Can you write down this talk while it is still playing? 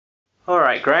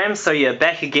Alright Graham, so you're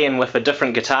back again with a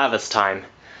different guitar this time.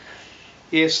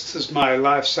 Yes, this is my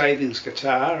life savings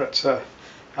guitar. It's a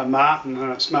Martin,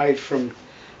 and it's made from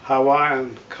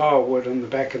Hawaiian coal wood in the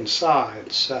back and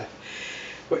sides,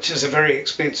 which is a very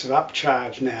expensive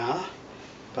upcharge now,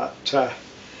 but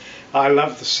I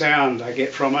love the sound I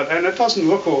get from it, and it doesn't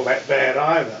look all that bad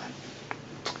either.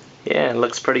 Yeah, it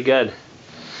looks pretty good.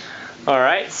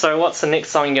 Alright, so what's the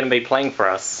next song you're going to be playing for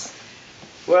us?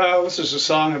 Well, this is a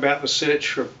song about the search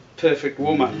for a perfect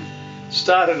woman.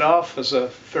 Started off as a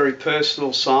very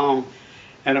personal song,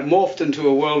 and it morphed into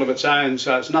a world of its own,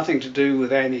 so it's nothing to do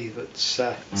with Annie that's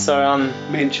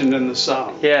mentioned in the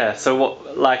song. Yeah, so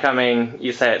what,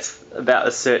 you say it's about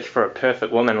the search for a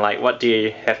perfect woman, what do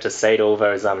you have to say to all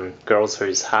those girls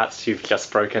whose hearts you've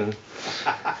just broken?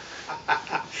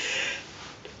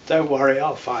 Don't worry,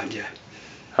 I'll find you.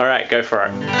 Alright, go for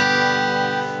it.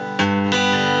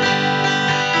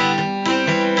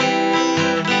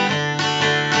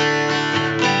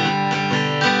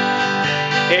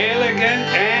 Elegant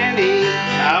Annie,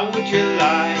 how would you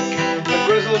like a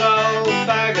grizzled old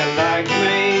bugger like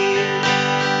me?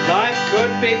 Life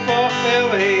could be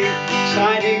fulfilling,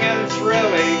 exciting and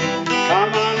thrilling.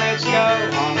 Come on, let's go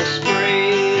on a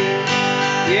spree.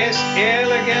 Yes,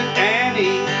 Elegant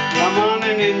Annie, come on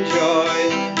and enjoy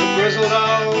the grizzled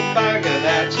old bugger,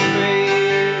 that's me.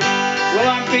 Well,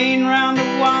 I've been round a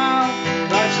while,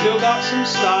 but I've still got some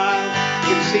style.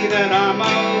 You can see that I'm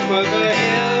over the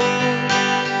hill.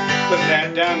 But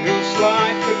that downhill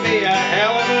slide could be a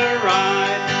hell of a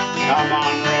ride. Come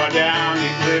on, roar down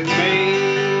it with me.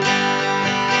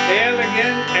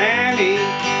 Elegant Annie,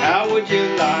 how would you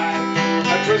like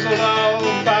a grizzled old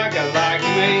bugger like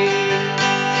me?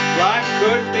 Life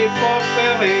could be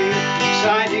fulfilling,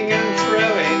 exciting and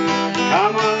thrilling.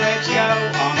 Come on, let's go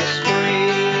on a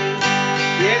spree.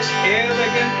 Yes,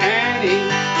 Elegant Annie,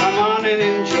 come on and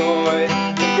enjoy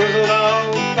the grizzled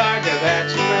old bugger,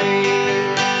 that's me.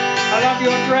 I love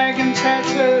your dragon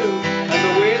tattoo and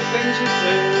the weird things you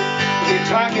do with your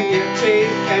tongue and your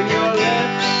teeth and your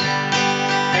lips,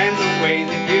 and the way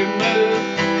that you move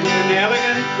with an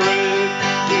elegant groove.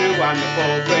 You do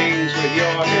wonderful things with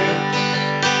your hips.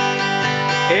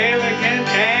 Elegant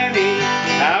Annie,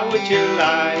 how would you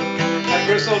like a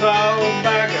grizzled old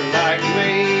bugger like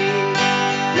me?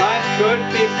 Life could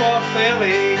be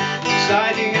fulfilling,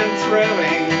 exciting and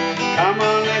thrilling. Come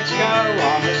on, let's go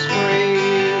on a spree.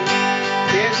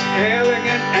 Yes,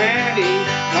 Elegant Annie,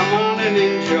 come on and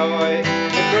enjoy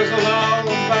the grizzled old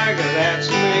bugger,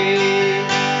 that's me.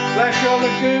 Flash your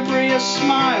lugubrious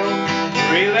smile,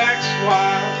 relax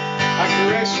while I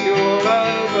caress you all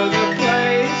over the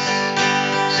place.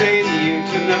 Saying you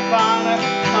to Nirvana,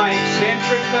 my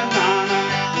eccentric banana,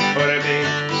 put a big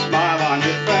smile on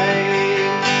your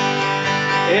face.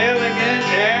 Elegant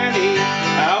Annie,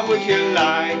 how would you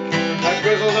like a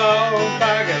grizzled old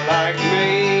bugger like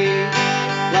me?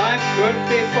 Life could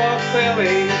be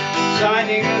fulfilling,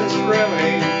 exciting and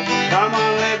thrilling. Come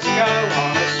on, let's go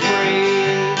on a spree.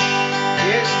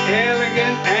 Yes,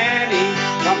 Elegant Annie,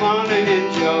 come on and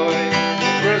enjoy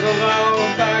the grizzled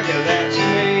old bugger, that's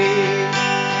me.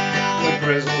 The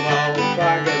grizzled old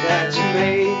bugger, that's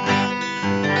me.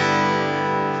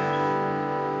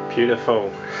 Beautiful.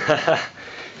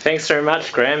 Thanks very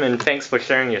much, Graham, and thanks for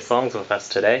sharing your songs with us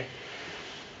today.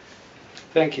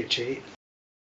 Thank you, Chi.